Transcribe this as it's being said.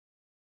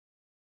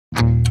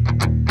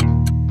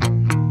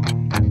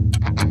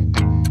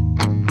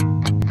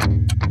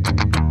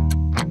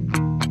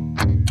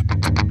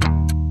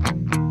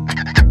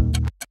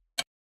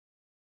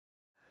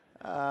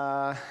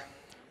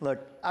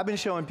I've been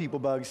showing people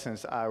bugs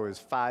since I was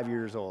 5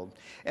 years old.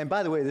 And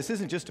by the way, this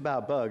isn't just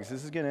about bugs.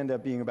 This is going to end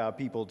up being about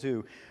people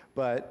too.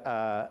 But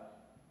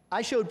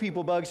I showed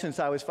people bugs since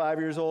I was 5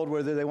 years old,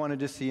 whether they wanted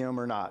to see them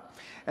or not.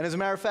 And as a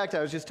matter of fact,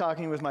 I was just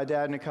talking with my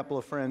dad and a couple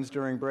of friends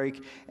during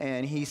break,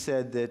 and he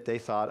said that they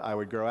thought I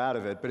would grow out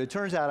of it. But it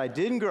turns out I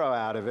didn't grow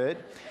out of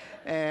it.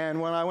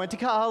 And when I went to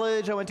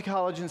college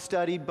and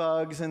studied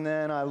bugs, and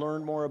then I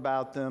learned more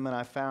about them, and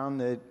I found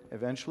that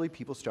eventually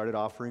people started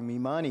offering me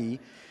money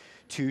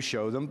to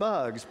show them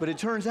bugs. But it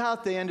turns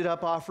out they ended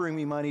up offering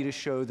me money to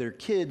show their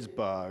kids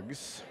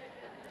bugs.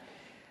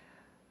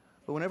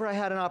 But whenever I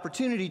had an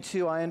opportunity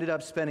to, I ended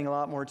up spending a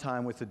lot more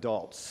time with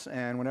adults.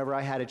 And whenever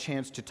I had a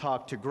chance to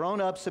talk to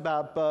grown-ups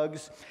about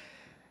bugs,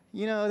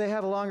 you know, they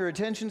have a longer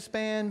attention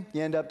span.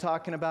 You end up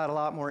talking about a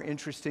lot more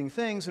interesting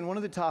things. And one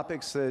of the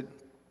topics that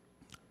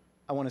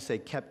I want to say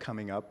kept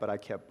coming up, but I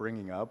kept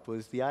bringing up,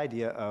 was the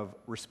idea of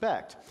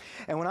respect.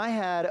 And when I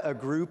had a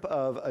group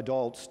of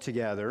adults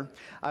together,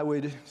 I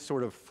would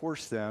sort of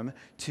force them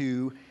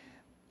to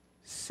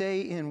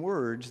say in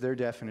words their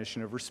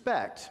definition of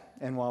respect.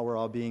 And while we're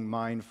all being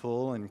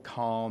mindful and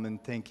calm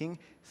and thinking,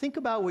 think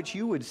about what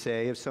you would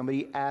say if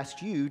somebody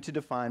asked you to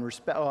define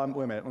respect. Oh,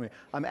 wait a minute.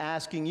 I'm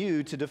asking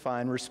you to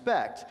define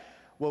respect.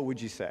 What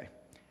would you say?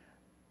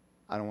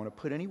 I don't want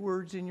to put any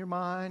words in your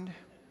mind.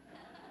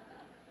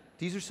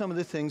 These are some of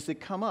the things that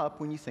come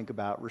up when you think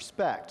about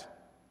respect.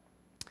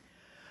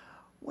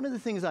 One of the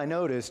things I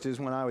noticed is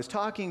when I was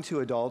talking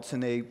to adults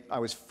and I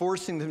was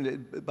forcing them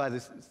to, by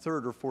the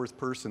third or fourth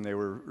person, they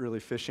were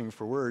really fishing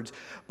for words,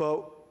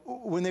 but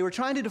when they were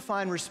trying to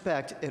define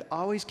respect, it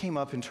always came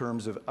up in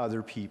terms of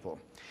other people.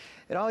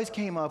 It always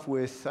came up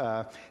with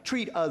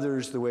treat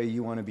others the way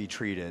you want to be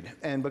treated.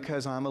 And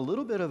because I'm a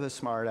little bit of a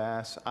smart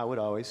ass, I would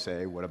always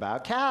say, what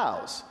about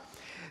cows?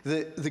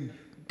 The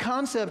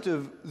concept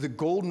of the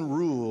golden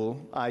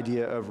rule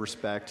idea of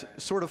respect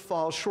sort of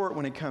falls short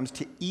when it comes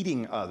to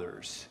eating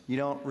others. You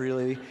don't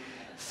really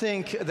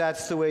think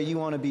that's the way you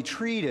want to be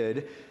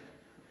treated.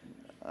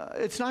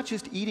 It's not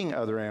just eating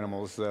other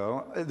animals,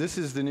 though. This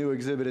is the new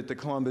exhibit at the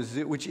Columbus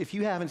Zoo, which if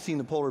you haven't seen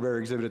the polar bear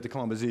exhibit at the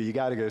Columbus Zoo, you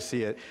got to go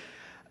see it.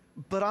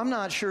 But I'm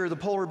not sure the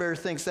polar bear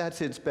thinks that's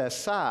its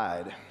best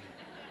side.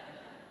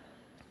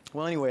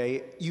 Well,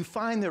 anyway, you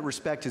find that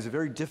respect is a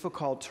very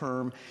difficult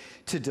term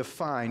to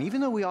define. Even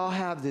though we all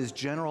have this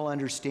general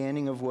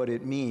understanding of what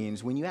it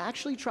means, when you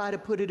actually try to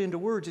put it into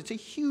words, it's a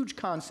huge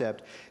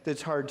concept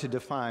that's hard to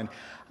define.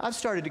 I've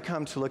started to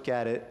come to look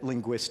at it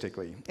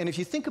linguistically. And if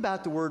you think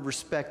about the word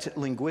respect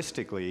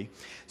linguistically,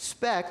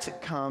 spect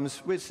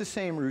comes, it's the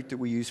same root that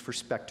we use for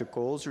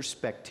spectacles or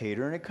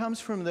spectator, and it comes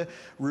from the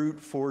root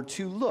for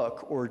to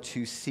look or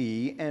to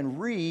see,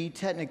 and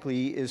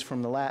technically is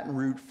from the Latin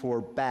root for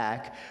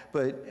back,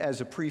 but as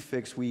a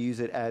prefix we use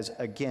it as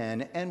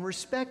again, and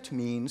respect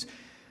means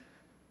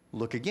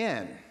look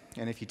again.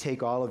 And if you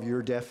take all of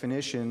your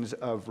definitions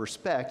of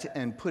respect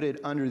and put it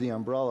under the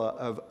umbrella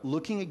of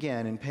looking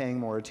again and paying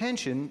more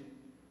attention,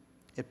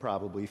 it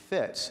probably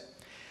fits.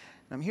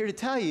 And I'm here to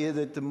tell you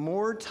that the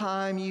more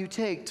time you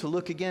take to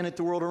look again at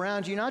the world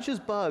around you, not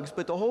just bugs,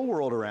 but the whole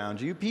world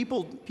around you,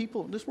 people,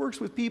 this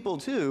works with people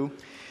too,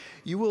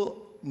 you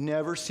will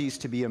never cease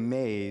to be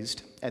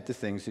amazed at the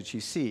things that you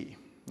see.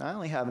 Now, I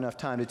only have enough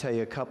time to tell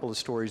you a couple of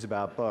stories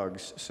about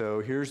bugs, so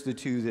here's the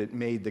two that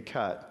made the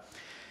cut.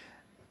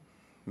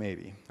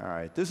 Maybe. All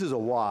right. This is a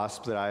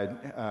wasp that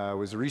I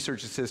was a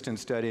research assistant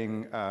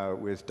studying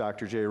with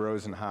Dr. Jay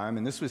Rosenheim,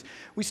 and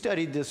we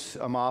studied this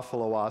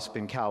Ammophila wasp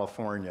in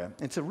California.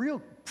 It's a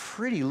real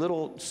pretty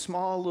little,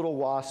 small little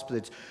wasp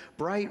that's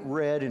bright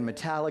red and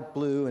metallic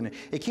blue, and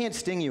it can't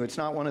sting you. It's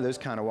not one of those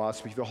kind of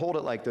wasps. If you hold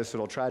it like this,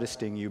 it'll try to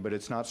sting you, but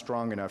it's not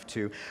strong enough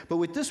to. But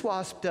what this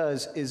wasp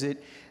does is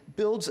it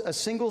builds a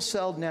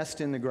single-celled nest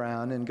in the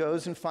ground and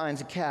goes and finds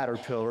a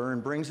caterpillar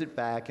and brings it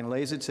back and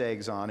lays its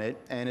eggs on it,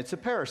 and it's a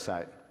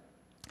parasite.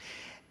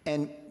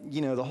 And,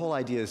 you know, the whole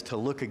idea is to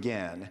look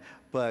again.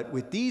 But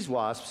with these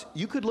wasps,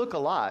 you could look a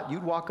lot.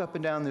 You'd walk up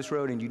and down this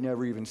road and you'd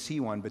never even see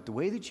one. But the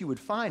way that you would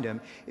find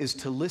them is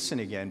to listen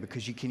again,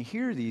 because you can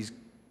hear these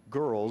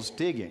girls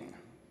digging.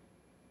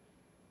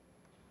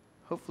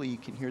 Hopefully you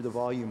can hear the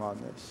volume on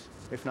this.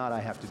 If not, I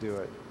have to do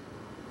it.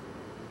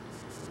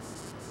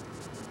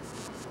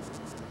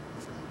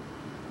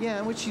 Yeah,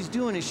 and what she's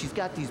doing is she's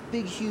got these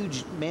big,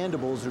 huge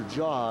mandibles or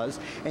jaws,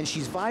 and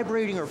she's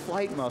vibrating her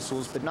flight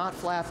muscles, but not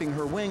flapping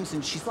her wings,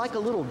 and she's like a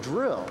little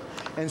drill.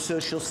 And so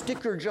she'll stick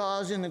her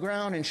jaws in the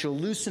ground, and she'll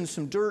loosen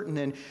some dirt, and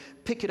then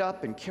pick it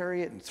up and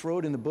carry it and throw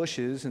it in the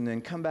bushes, and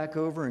then come back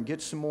over and get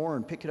some more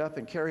and pick it up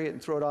and carry it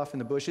and throw it off in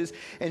the bushes.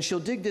 And she'll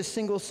dig this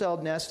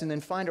single-celled nest and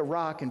then find a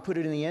rock and put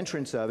it in the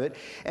entrance of it,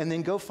 and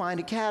then go find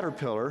a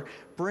caterpillar,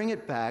 bring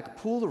it back,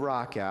 pull the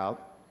rock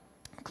out,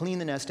 clean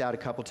the nest out a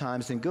couple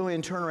times, then go in,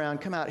 turn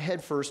around, come out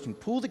head first, and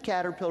pull the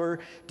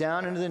caterpillar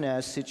down into the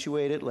nest,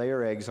 situate it, lay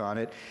her eggs on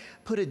it,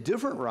 put a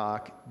different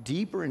rock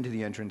deeper into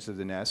the entrance of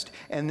the nest,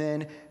 and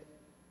then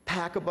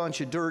pack a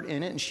bunch of dirt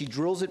in it, and she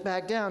drills it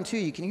back down too.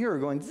 You can hear her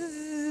going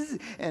zzz,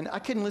 And I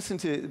couldn't listen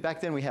to,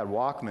 back then we had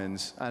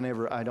Walkmans.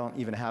 I don't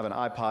even have an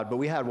iPod, but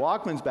we had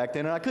Walkmans back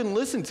then, and I couldn't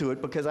listen to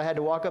it because I had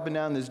to walk up and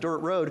down this dirt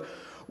road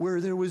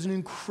where there was an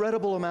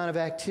incredible amount of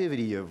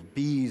activity of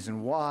bees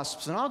and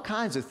wasps and all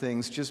kinds of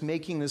things just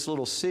making this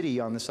little city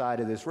on the side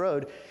of this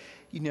road.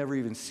 You never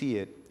even see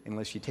it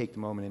unless you take the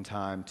moment in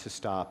time to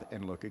stop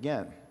and look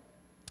again.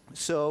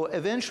 So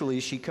eventually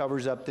she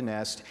covers up the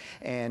nest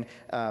and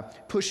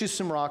pushes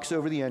some rocks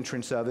over the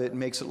entrance of it and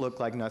makes it look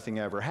like nothing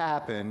ever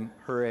happened.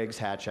 Her eggs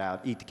hatch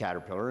out, eat the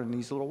caterpillar, and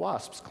these little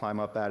wasps climb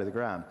up out of the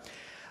ground.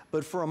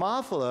 But for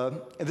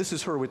Ammophila, this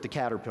is her with the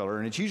caterpillar,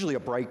 and it's usually a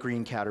bright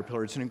green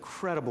caterpillar. It's an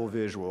incredible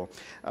visual.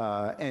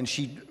 And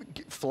she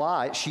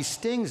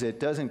stings it,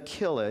 doesn't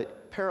kill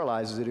it,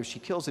 paralyzes it. If she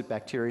kills it,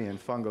 bacteria and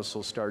fungus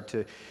will start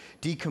to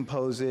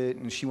decompose it,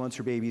 and she wants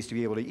her babies to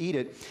be able to eat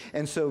it.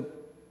 And so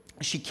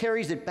she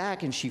carries it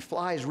back, and she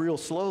flies real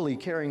slowly,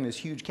 carrying this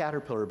huge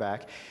caterpillar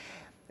back.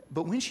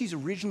 But when she's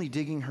originally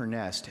digging her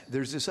nest,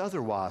 there's this other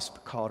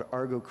wasp called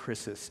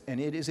Argochrysis, and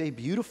it is a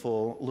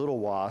beautiful little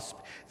wasp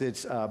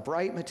that's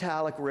bright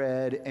metallic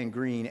red and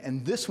green,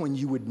 and this one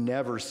you would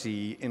never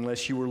see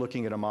unless you were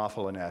looking at a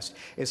Ammophila nest.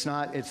 It's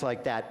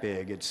like that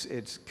big.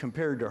 It's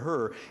compared to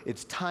her,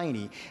 it's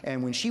tiny,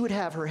 and when she would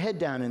have her head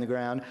down in the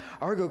ground,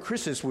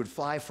 Argochrysis would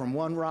fly from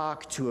one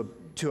rock to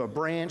a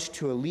branch,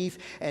 to a leaf,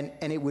 and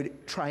it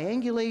would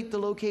triangulate the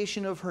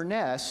location of her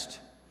nest.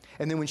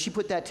 And then when she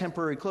put that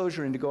temporary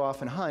closure in to go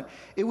off and hunt,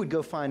 it would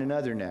go find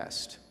another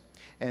nest.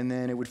 And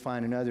then it would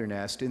find another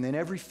nest. And then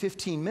every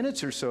 15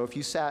 minutes or so, if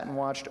you sat and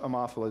watched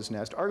Ammophila's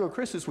nest,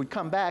 Argochrysis would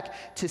come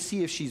back to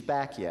see if she's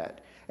back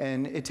yet.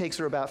 And it takes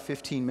her about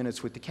 15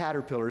 minutes with the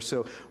caterpillar.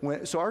 So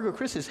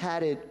Argochrysis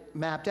had it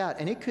mapped out,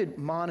 and it could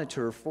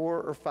monitor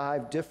 4 or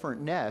 5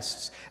 different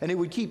nests, and it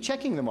would keep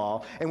checking them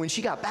all. And when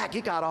she got back,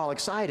 it got all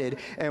excited.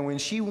 And when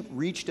she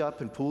reached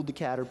up and pulled the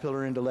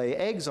caterpillar in to lay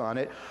eggs on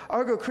it,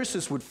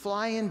 Argochrysis would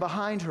fly in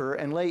behind her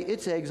and lay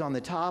its eggs on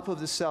the top of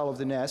the cell of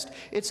the nest.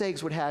 Its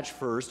eggs would hatch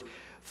first,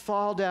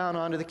 fall down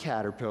onto the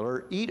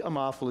caterpillar, eat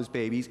Ammophila's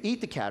babies,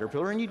 eat the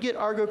caterpillar, and you'd get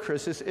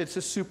Argochrysis. It's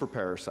a super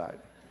parasite.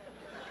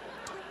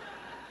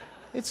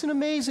 It's an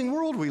amazing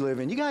world we live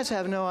in. You guys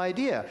have no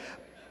idea.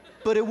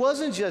 But it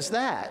wasn't just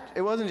that.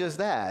 It wasn't just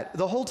that.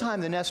 The whole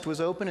time the nest was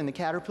open and the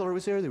caterpillar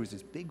was there was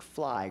this big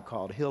fly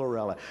called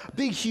Hillarella, a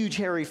big, huge,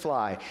 hairy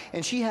fly.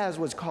 And she has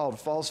what's called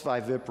false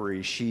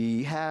vivipary.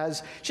 She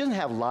doesn't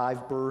have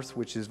live birth,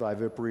 which is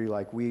vivipary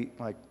like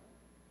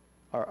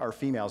our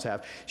females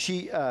have.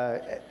 She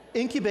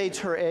incubates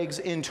her eggs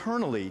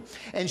internally,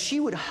 and she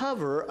would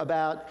hover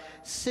about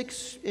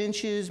 6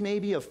 inches,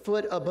 maybe a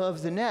foot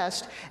above the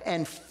nest,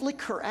 and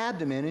flick her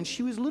abdomen, and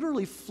she was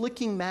literally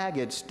flicking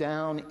maggots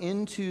down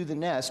into the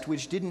nest,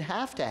 which didn't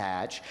have to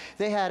hatch.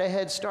 They had a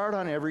head start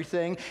on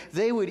everything.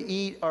 They would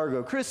eat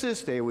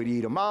Argochrysis, they would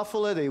eat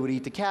Ammophila, they would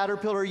eat the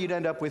caterpillar, you'd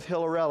end up with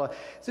Hillarella.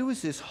 There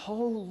was this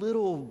whole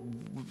little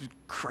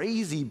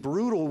crazy,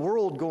 brutal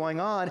world going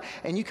on,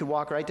 and you could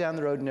walk right down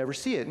the road and never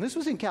see it. And this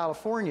was in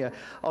California,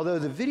 although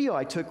the video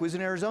I took was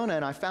in Arizona,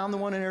 and I found the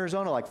one in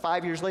Arizona like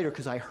 5 years later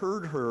because I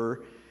heard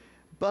her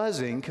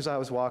buzzing because I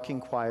was walking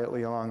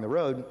quietly along the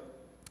road.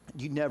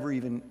 You'd never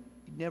even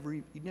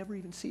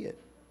see it.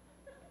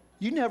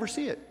 You'd never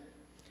see it.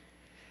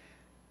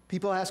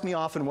 People ask me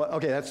often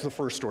okay, that's the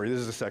first story. This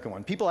is the second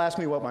one. People ask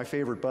me what my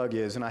favorite bug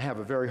is, and I have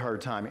a very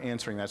hard time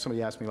answering that.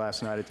 Somebody asked me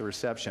last night at the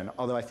reception,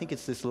 although I think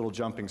it's this little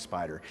jumping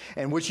spider.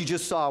 And what you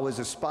just saw was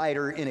a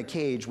spider in a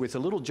cage with a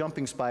little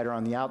jumping spider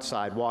on the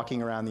outside,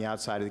 walking around the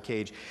outside of the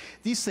cage.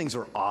 These things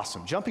are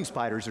awesome. Jumping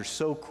spiders are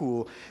so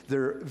cool.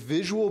 They're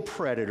visual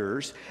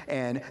predators,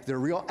 and they're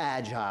real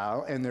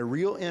agile, and they're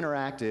real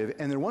interactive,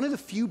 and they're one of the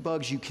few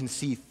bugs you can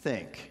see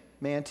think.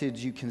 Mantids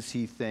you can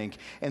see think,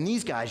 and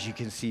these guys you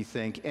can see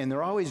think, and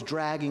they're always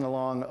dragging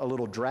along a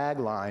little drag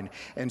line.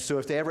 And so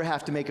if they ever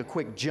have to make a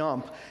quick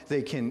jump,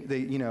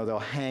 they'll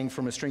hang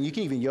from a string. You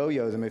can even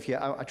yo-yo them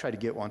I tried to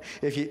get one.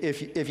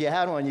 If you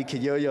had one, you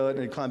could yo-yo it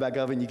and climb back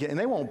up, and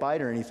they won't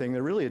bite or anything.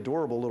 They're really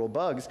adorable little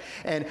bugs.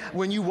 And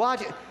when you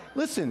watch it,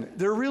 listen,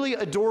 they're really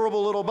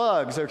adorable little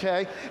bugs,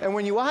 okay? And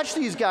when you watch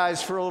these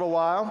guys for a little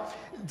while,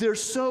 they're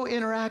so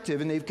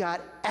interactive, and they've got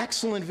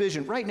excellent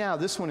vision. Right now,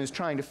 this one is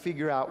trying to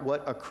figure out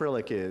what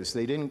acrylic is.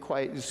 They didn't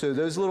quite, so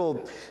those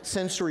little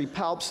sensory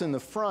palps in the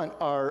front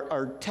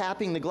are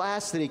tapping the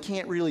glass that it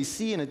can't really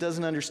see, and it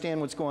doesn't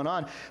understand what's going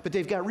on. But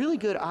they've got really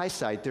good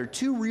eyesight. Their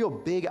 2 real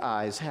big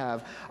eyes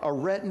have a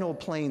retinal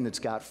plane that's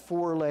got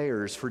 4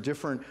 layers for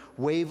different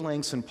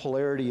wavelengths and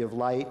polarity of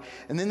light.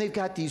 And then they've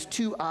got these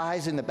 2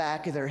 eyes in the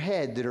back of their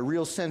head that are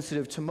real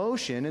sensitive to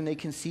motion, and they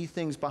can see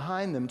things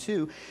behind them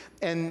too.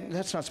 And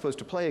that's not supposed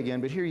to play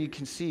again, but here you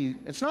can see,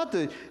 it's not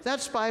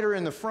that spider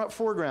in the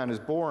foreground is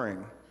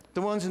boring.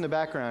 The ones in the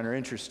background are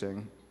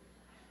interesting.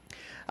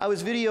 I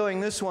was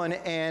videoing this one,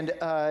 and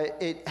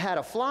it had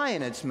a fly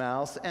in its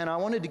mouth, and I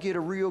wanted to get a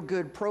real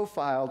good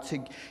profile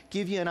to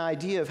give you an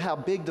idea of how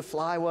big the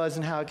fly was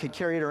and how it could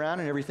carry it around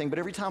and everything. But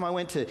every time I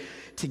went to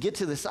get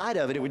to the side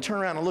of it, it would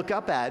turn around and look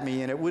up at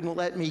me, and it wouldn't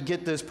let me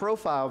get this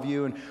profile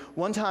view. And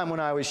one time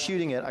when I was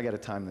shooting it, I got to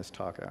time this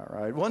talk out,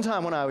 right? One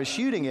time when I was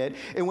shooting it,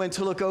 it went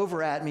to look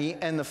over at me,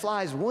 and the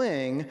fly's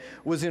wing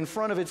was in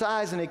front of its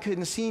eyes, and it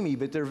couldn't see me.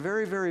 But they're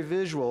very, very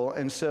visual,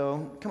 and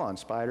so, come on,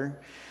 spider.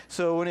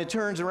 So when it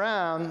turns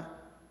around,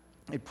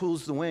 it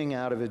pulls the wing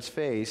out of its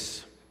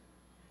face.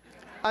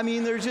 I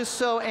mean, they're just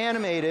so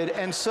animated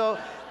and so,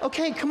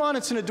 okay, come on,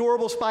 it's an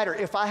adorable spider.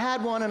 If I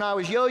had one and I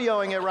was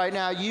yo-yoing it right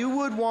now, you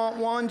would want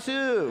one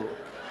too.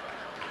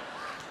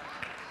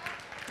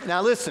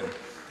 Now listen,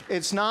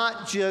 it's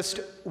not just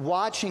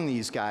watching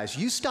these guys.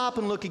 You stop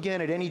and look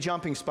again at any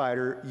jumping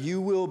spider, you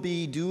will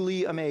be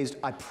duly amazed,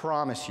 I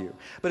promise you.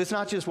 But it's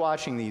not just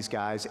watching these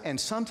guys, and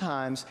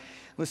sometimes,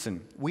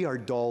 listen, we are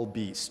dull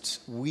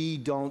beasts. We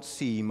don't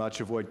see much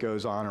of what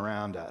goes on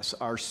around us.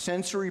 Our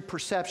sensory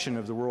perception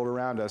of the world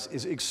around us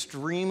is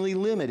extremely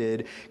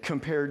limited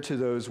compared to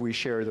those we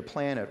share the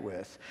planet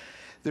with.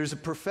 There's a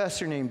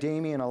professor named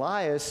Damian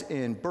Elias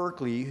in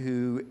Berkeley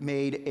who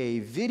made a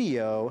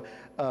video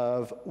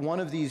of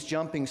one of these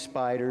jumping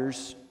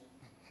spiders.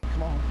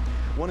 Come on.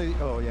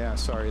 Oh yeah,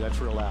 sorry, that's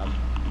real loud.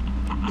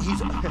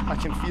 I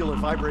can feel it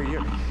vibrate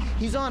here.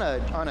 He's on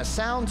a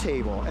sound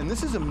table, and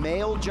this is a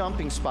male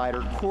jumping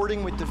spider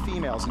courting with the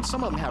females, and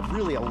some of them have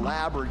really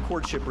elaborate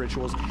courtship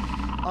rituals.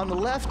 On the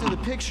left of the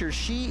picture,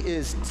 she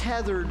is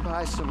tethered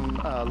by some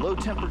low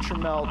temperature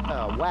melt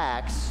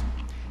wax,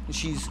 and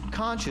she's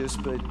conscious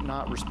but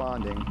not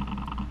responding.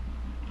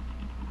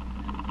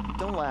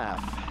 Don't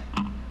laugh.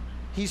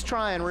 He's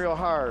trying real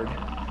hard,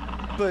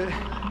 but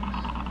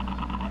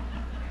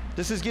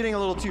this is getting a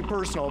little too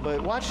personal,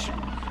 but watch.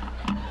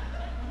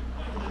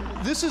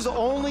 This is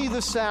only the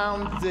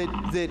sound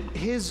that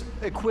his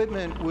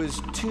equipment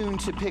was tuned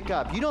to pick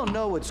up. You don't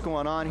know what's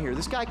going on here.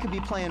 This guy could be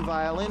playing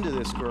violin to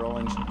this girl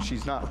and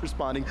she's not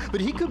responding,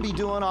 but he could be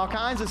doing all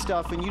kinds of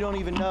stuff and you don't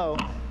even know.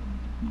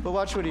 But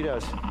watch what he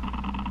does.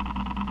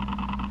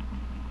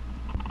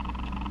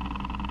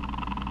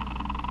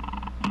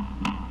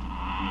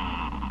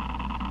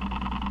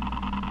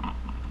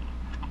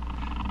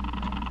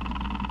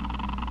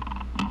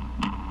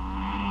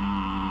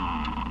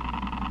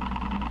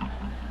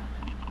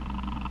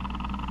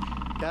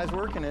 Guy's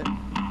working it.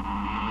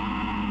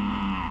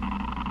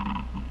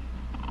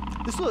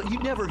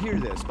 You'd never hear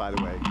this, by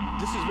the way.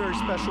 This is very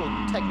special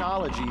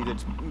technology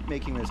that's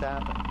making this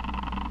happen.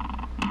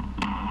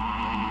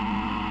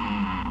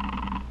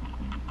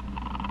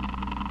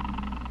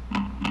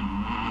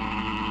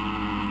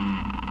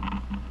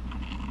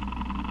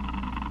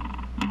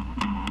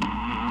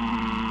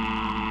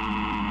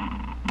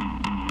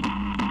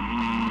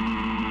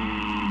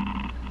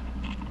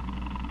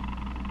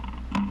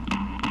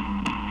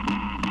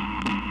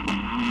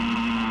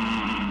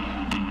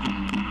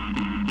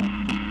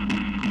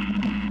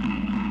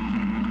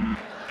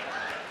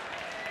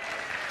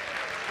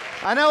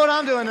 I know what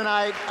I'm doing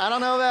tonight. I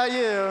don't know about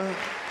you.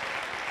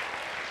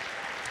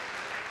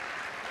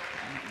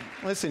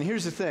 Listen,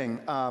 here's the thing.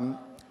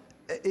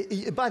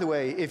 By the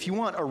way, if you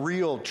want a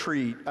real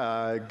treat,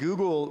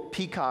 Google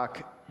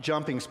peacock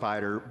jumping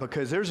spider,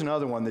 because there's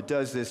another one that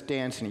does this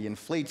dance and he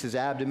inflates his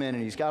abdomen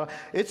and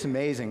it's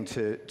amazing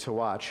to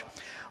watch.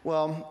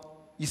 Well,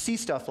 you see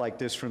stuff like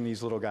this from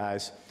these little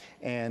guys,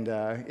 and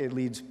it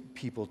leads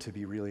people to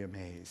be really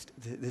amazed.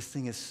 This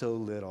thing is so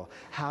little.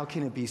 How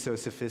can it be so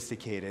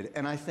sophisticated?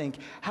 And I think,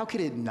 how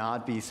could it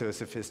not be so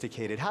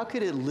sophisticated? How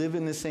could it live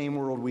in the same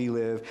world we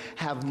live,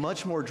 have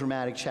much more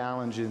dramatic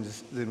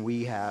challenges than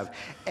we have,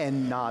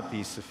 and not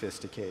be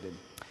sophisticated?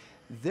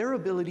 Their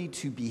ability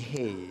to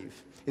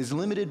behave is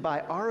limited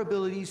by our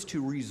abilities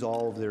to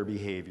resolve their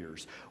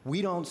behaviors.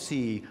 We don't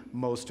see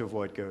most of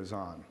what goes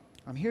on.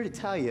 I'm here to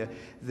tell you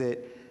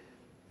that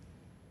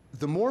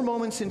the more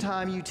moments in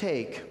time you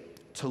take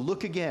to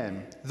look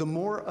again, the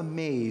more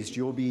amazed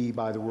you'll be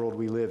by the world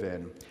we live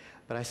in.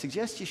 But I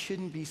suggest you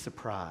shouldn't be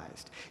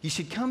surprised. You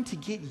should come to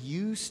get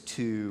used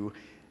to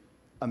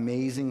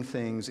amazing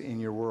things in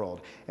your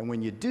world. And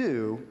when you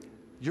do,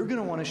 you're going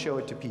to want to show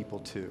it to people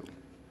too.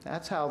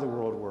 That's how the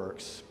world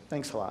works.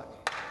 Thanks a lot.